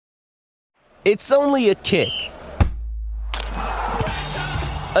It's only a kick,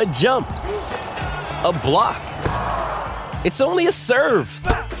 a jump, a block. It's only a serve.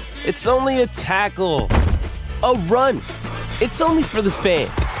 It's only a tackle, a run. It's only for the fans.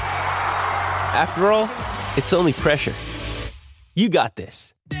 After all, it's only pressure. You got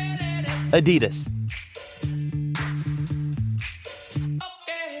this. Adidas.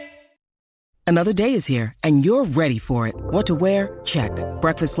 Another day is here, and you're ready for it. What to wear? Check.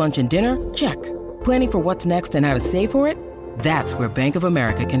 Breakfast, lunch, and dinner? Check. Planning for what's next and how to save for it? That's where Bank of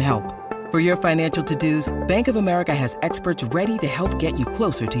America can help. For your financial to-dos, Bank of America has experts ready to help get you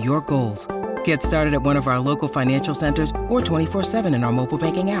closer to your goals. Get started at one of our local financial centers or 24/7 in our mobile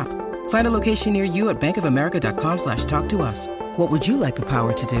banking app. Find a location near you at bankofamerica.com/talktous. What would you like the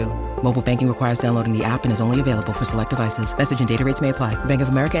power to do? Mobile banking requires downloading the app and is only available for select devices. Message and data rates may apply. Bank of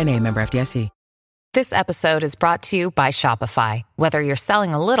America N.A., member FDIC. This episode is brought to you by Shopify. Whether you're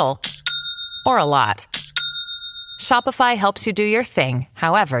selling a little or a lot, Shopify helps you do your thing,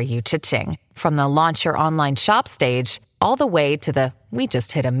 however you cha-ching. From the launch your online shop stage, all the way to the we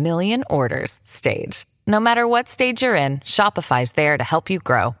just hit 1 million orders stage. No matter what stage you're in, Shopify's there to help you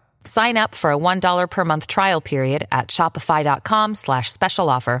grow. Sign up for a $1 per month trial period at shopify.com/special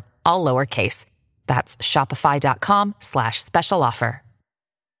offer, all lowercase. That's shopify.com/special offer.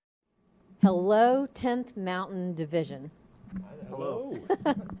 Hello, 10th Mountain Division. Hello.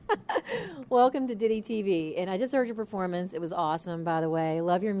 Welcome to Diddy TV. And I just heard your performance. It was awesome, by the way.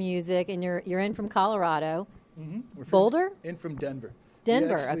 Love your music. And you're in from Colorado. Mm-hmm. Boulder? In from Denver.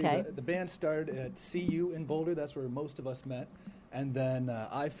 Denver, okay. The band started at CU in Boulder. That's where most of us met. And then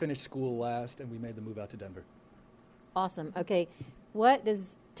I finished school last, and we made the move out to Denver. Awesome. Okay. What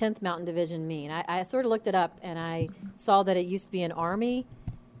does 10th Mountain Division mean? I sort of looked it up, and I saw that it used to be an Army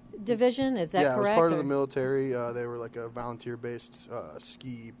division. Is that correct? Yeah, it was part of the military. They were like a volunteer-based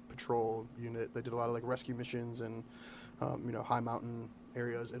ski patrol unit. They did a lot of like rescue missions and high mountain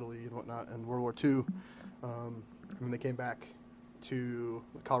areas, Italy and whatnot. And World War II, when they came back to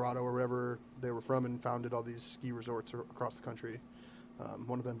Colorado or wherever they were from, and founded all these ski resorts across the country.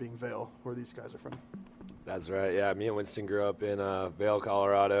 One of them being Vail, where these guys are from. That's right. Yeah, me and Winston grew up in Vail,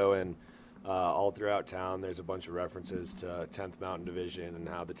 Colorado, and all throughout town, there's a bunch of references to 10th Mountain Division and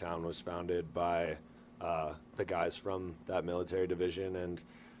how the town was founded by the guys from that military division. And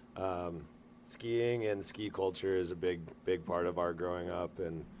skiing and ski culture is a big part of our growing up.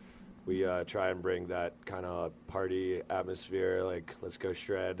 And we try and bring that kind of party atmosphere, like let's go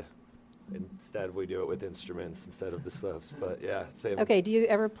shred. Instead, we do it with instruments instead of the slopes. But yeah, same. Okay, do you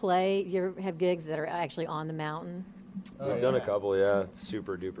ever play, do you ever have gigs that are actually on the mountain? We've done a couple, yeah. It's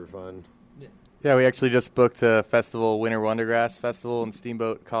super duper fun. Yeah, we actually just booked a festival, Winter Wondergrass Festival in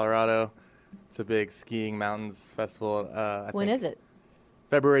Steamboat, Colorado. It's a big skiing mountains festival. When is it?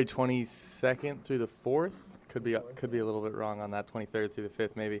 February 22nd through the 4th. Could be a little bit wrong on that, 23rd through the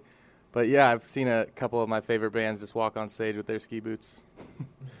 5th maybe. But yeah, I've seen a couple of my favorite bands just walk on stage with their ski boots.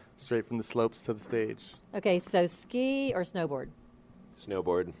 Straight from the slopes to the stage. Okay, so ski or snowboard?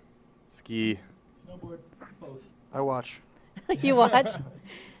 Snowboard. Ski. Snowboard, both. I watch. You watch?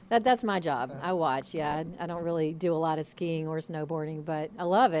 That's my job. I watch, yeah. I don't really do a lot of skiing or snowboarding, but I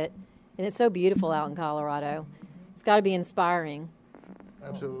love it. And it's so beautiful out in Colorado. It's got to be inspiring.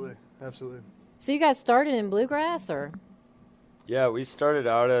 Absolutely. So you guys started in bluegrass, or? Yeah, we started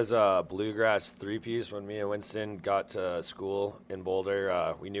out as a bluegrass three-piece when me and Winston got to school in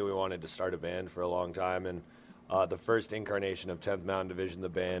Boulder. We knew we wanted to start a band for a long time, and the first incarnation of 10th Mountain Division, the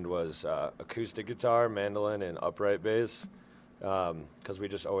band, was acoustic guitar, mandolin, and upright bass, because we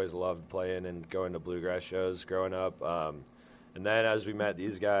just always loved playing and going to bluegrass shows growing up. And then as we met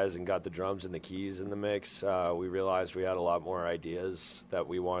these guys and got the drums and the keys in the mix, we realized we had a lot more ideas that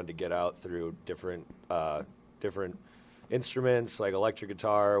we wanted to get out through different instruments, like electric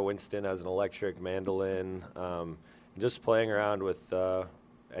guitar. Winston has an electric mandolin, and just playing around with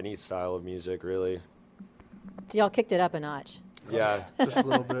any style of music, really. So y'all kicked it up a notch. Yeah, just a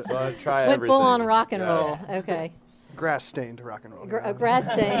little bit. So try Went everything. full on rock and roll. Okay. Grass-stained rock and roll.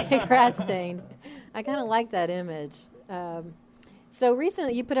 Grass-stained. I kind of like that image. So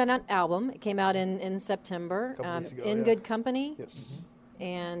recently you put out an album. It came out in September. A couple weeks ago, In yeah. Good Company? Yes.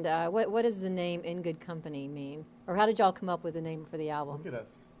 And what does the name In Good Company mean? Or how did y'all come up with the name for the album? Look at us.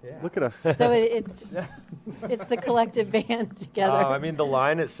 Yeah. Look at us. So it's the collective band together. I mean, the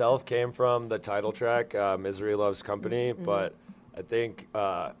line itself came from the title track, Misery Loves Company, but I think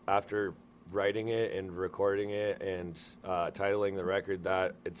after writing it and recording it and titling the record,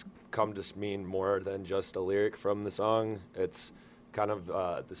 that it's come to mean more than just a lyric from the song. It's kind of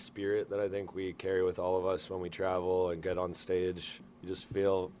the spirit that I think we carry with all of us when we travel and get on stage. You just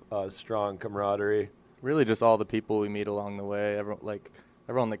feel strong camaraderie. Really, just all the people we meet along the way.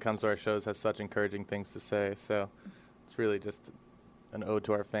 Everyone that comes to our shows has such encouraging things to say. So it's really just an ode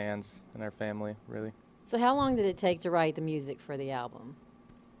to our fans and our family, really. So how long did it take to write the music for the album?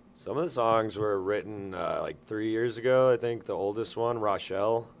 Some of the songs were written like 3 years ago, I think, the oldest one,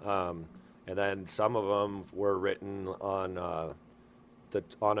 Rochelle. And then some of them were written on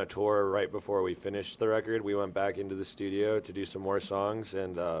a tour right before we finished the record. We went back into the studio to do some more songs,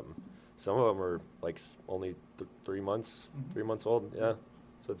 and some of them were like only 3 months old, yeah.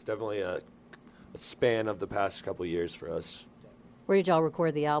 So it's definitely a span of the past couple years for us. Where did y'all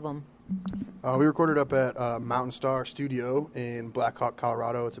record the album? We recorded up at Mountain Star Studio in Black Hawk,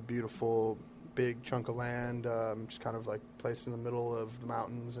 Colorado. It's a beautiful, big chunk of land, just kind of like placed in the middle of the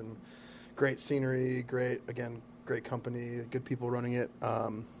mountains, and great scenery, great company, good people running it.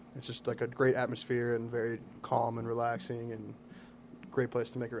 It's just like a great atmosphere and very calm and relaxing, and great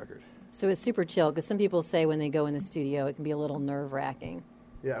place to make a record. So it's super chill, because some people say when they go in the studio it can be a little nerve-wracking.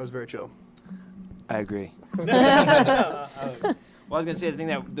 Yeah, it was very chill. I agree. Well, I was going to say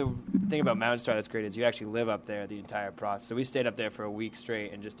the thing about Mountain Star that's great is you actually live up there the entire process. So we stayed up there for a week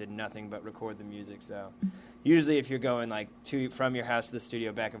straight and just did nothing but record the music. So usually if you're going like from your house to the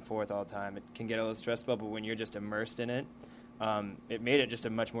studio back and forth all the time, it can get a little stressful. But when you're just immersed in it, it made it just a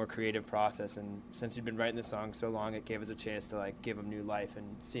much more creative process. And since you've been writing the song so long, it gave us a chance to like give them new life and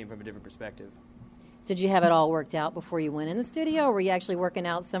see them from a different perspective. So did you have it all worked out before you went in the studio, or were you actually working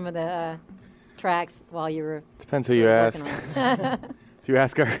out some of the tracks while you were... Depends who you ask. If you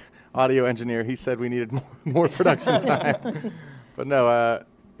ask our audio engineer, he said we needed more production time. But no,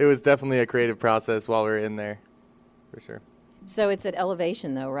 it was definitely a creative process while we were in there, for sure. So it's at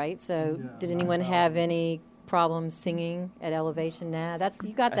Elevation, though, right? So Yeah, did anyone have any problems singing at Elevation now?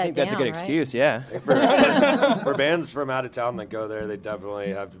 You got that down, I think that's a good right? excuse, yeah. For bands from out of town that go there, they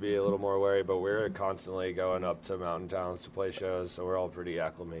definitely have to be a little more wary, but we're constantly going up to mountain towns to play shows, so we're all pretty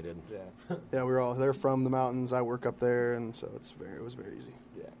acclimated. Yeah, they're from the mountains. I work up there, and so it was very easy.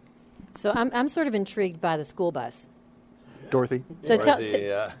 Yeah. So I'm sort of intrigued by the school bus. Dorothy. So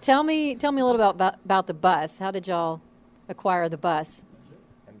Dorothy, tell me a little about the bus. How did y'all acquire the bus?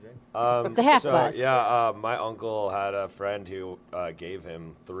 It's a half bus. Yeah, my uncle had a friend who gave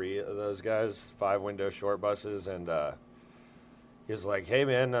him 3 of those guys, 5-window short buses, and he was like, "Hey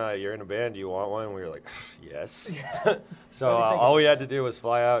man, you're in a band. Do you want one?" And we were like, "Yes." So all we had to do was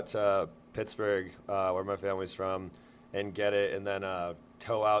fly out to Pittsburgh, where my family's from, and get it, and then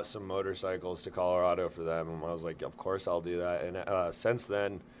tow out some motorcycles to Colorado for them. And I was like, "Of course I'll do that." And since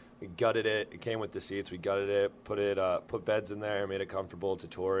then, we gutted it. It came with the seats. We gutted it, put beds in there, made it comfortable to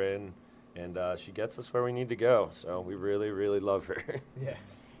tour in, and she gets us where we need to go. So we really, really love her. Yeah.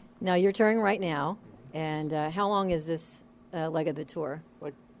 Now you're touring right now, and how long is this leg of the tour?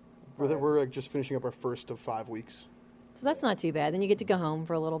 We're like just finishing up our first of 5 weeks. So that's not too bad. Then you get to go home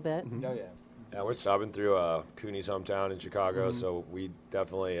for a little bit. Mm-hmm. Oh, yeah. Yeah, we're stopping through Cooney's hometown in Chicago, so we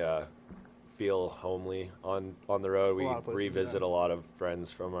definitely feel homely on the road. We revisit a lot of friends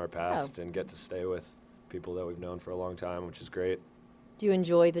from our past and get to stay with people that we've known for a long time, which is great. Do you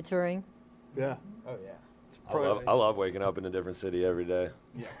enjoy the touring? Yeah. Oh, yeah. I love waking up in a different city every day.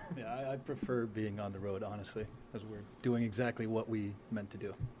 Yeah, I prefer being on the road, honestly, because we're doing exactly what we meant to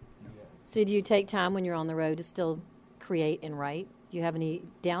do. So do you take time when you're on the road to still create and write? Do you have any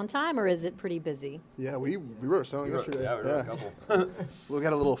downtime, or is it pretty busy? Yeah, we wrote a song yesterday. Yeah, we wrote a couple. We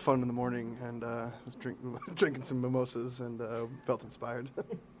had a little fun in the morning and drinking some mimosas and felt inspired.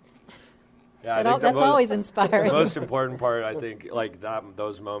 Yeah, I think that's always inspiring. The most important part, I think, like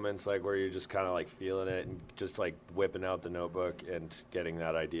those moments, like where you're just kind of like feeling it and just like whipping out the notebook and getting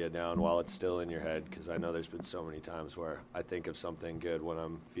that idea down while it's still in your head. Because I know there's been so many times where I think of something good when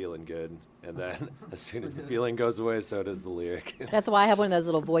I'm feeling good, and then as soon as the feeling goes away, so does the lyric. That's why I have one of those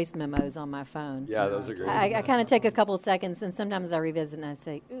little voice memos on my phone. Yeah, those are great. I kind of take a couple seconds, and sometimes I revisit and I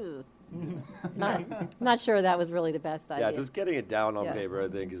say, ooh. Not sure that was really the best idea. Yeah, just getting it down on paper, I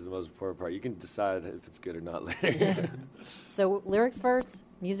think, is the most important part. You can decide if it's good or not later. So lyrics first,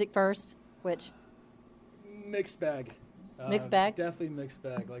 music first, which? Mixed bag. Mixed bag? Definitely mixed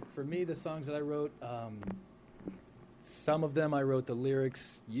bag. Like for me, the songs that I wrote, some of them I wrote the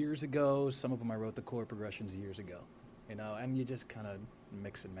lyrics years ago. Some of them I wrote the chord progressions years ago. You know, and you just kind of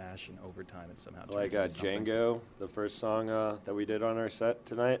mix and mash, and over time it somehow turns like into something. Django, the first song that we did on our set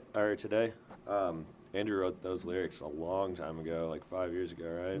today. Andrew wrote those lyrics a long time ago, like 5 years ago,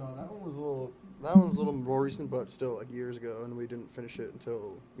 right? No, that one was a little more recent, but still like years ago, and we didn't finish it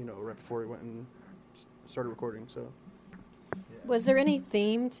until right before we went and started recording. So, Was there any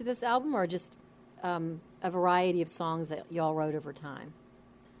theme to this album, or just a variety of songs that y'all wrote over time?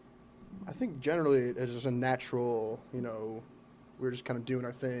 I think generally it's just a natural, we're just kind of doing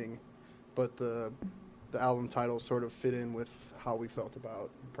our thing, but the album titles sort of fit in with how we felt about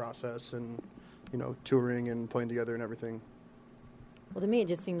the process and, touring and playing together and everything. Well, to me, it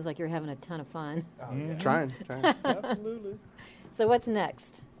just seems like you're having a ton of fun. Oh, yeah. Trying. Absolutely. So what's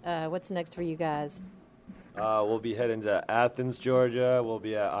next? What's next for you guys? We'll be heading to Athens, Georgia. We'll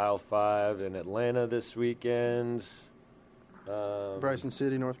be at Aisle 5 in Atlanta this weekend. Bryson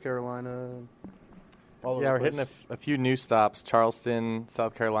City, North Carolina. We're hitting a few new stops. Charleston,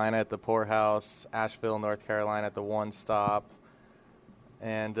 South Carolina at the Poorhouse. Asheville, North Carolina at the One Stop.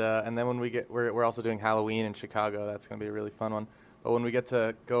 And then when we're also doing Halloween in Chicago. That's going to be a really fun one. But when we get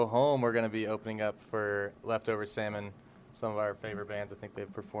to go home, we're going to be opening up for Leftover Salmon, some of our favorite bands. I think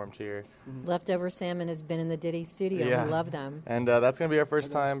they've performed here. Mm-hmm. Leftover Salmon has been in the Diddy studio. Yeah. We love them. And that's going to be our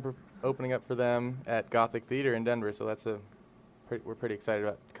first time opening up for them at Gothic Theater in Denver. So we're pretty excited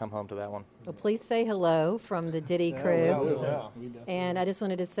to come home to that one. Well, please say hello from the Diddy crew. And I just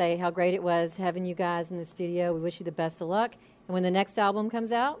wanted to say how great it was having you guys in the studio. We wish you the best of luck. And when the next album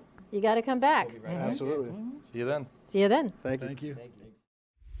comes out, you got to come back. Right. Absolutely. See you then. See you then. Thank you.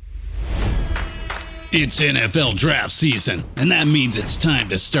 It's NFL draft season, and that means it's time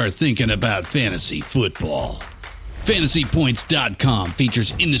to start thinking about fantasy football. FantasyPoints.com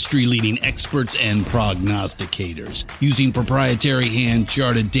features industry-leading experts and prognosticators using proprietary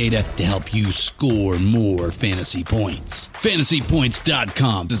hand-charted data to help you score more fantasy points.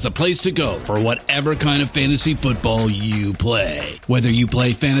 FantasyPoints.com is the place to go for whatever kind of fantasy football you play. Whether you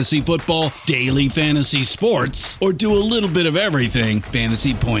play fantasy football, daily fantasy sports, or do a little bit of everything,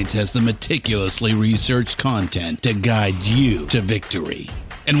 Fantasy Points has the meticulously researched content to guide you to victory.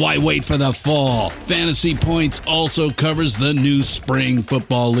 And why wait for the fall? Fantasy Points also covers the new spring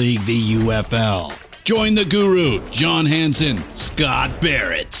football league, the UFL. Join the guru, John Hansen, Scott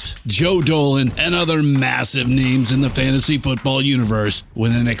Barrett, Joe Dolan, and other massive names in the fantasy football universe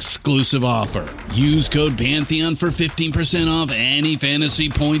with an exclusive offer. Use code Pantheon for 15% off any Fantasy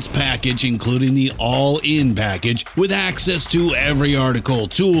Points package, including the all-in package, with access to every article,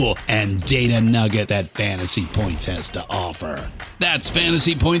 tool, and data nugget that Fantasy Points has to offer. That's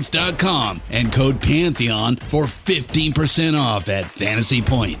FantasyPoints.com and code Pantheon for 15% off at Fantasy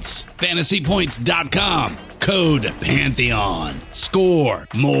Points. FantasyPoints.com, code Pantheon. Score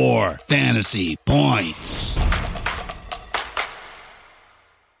more fantasy points.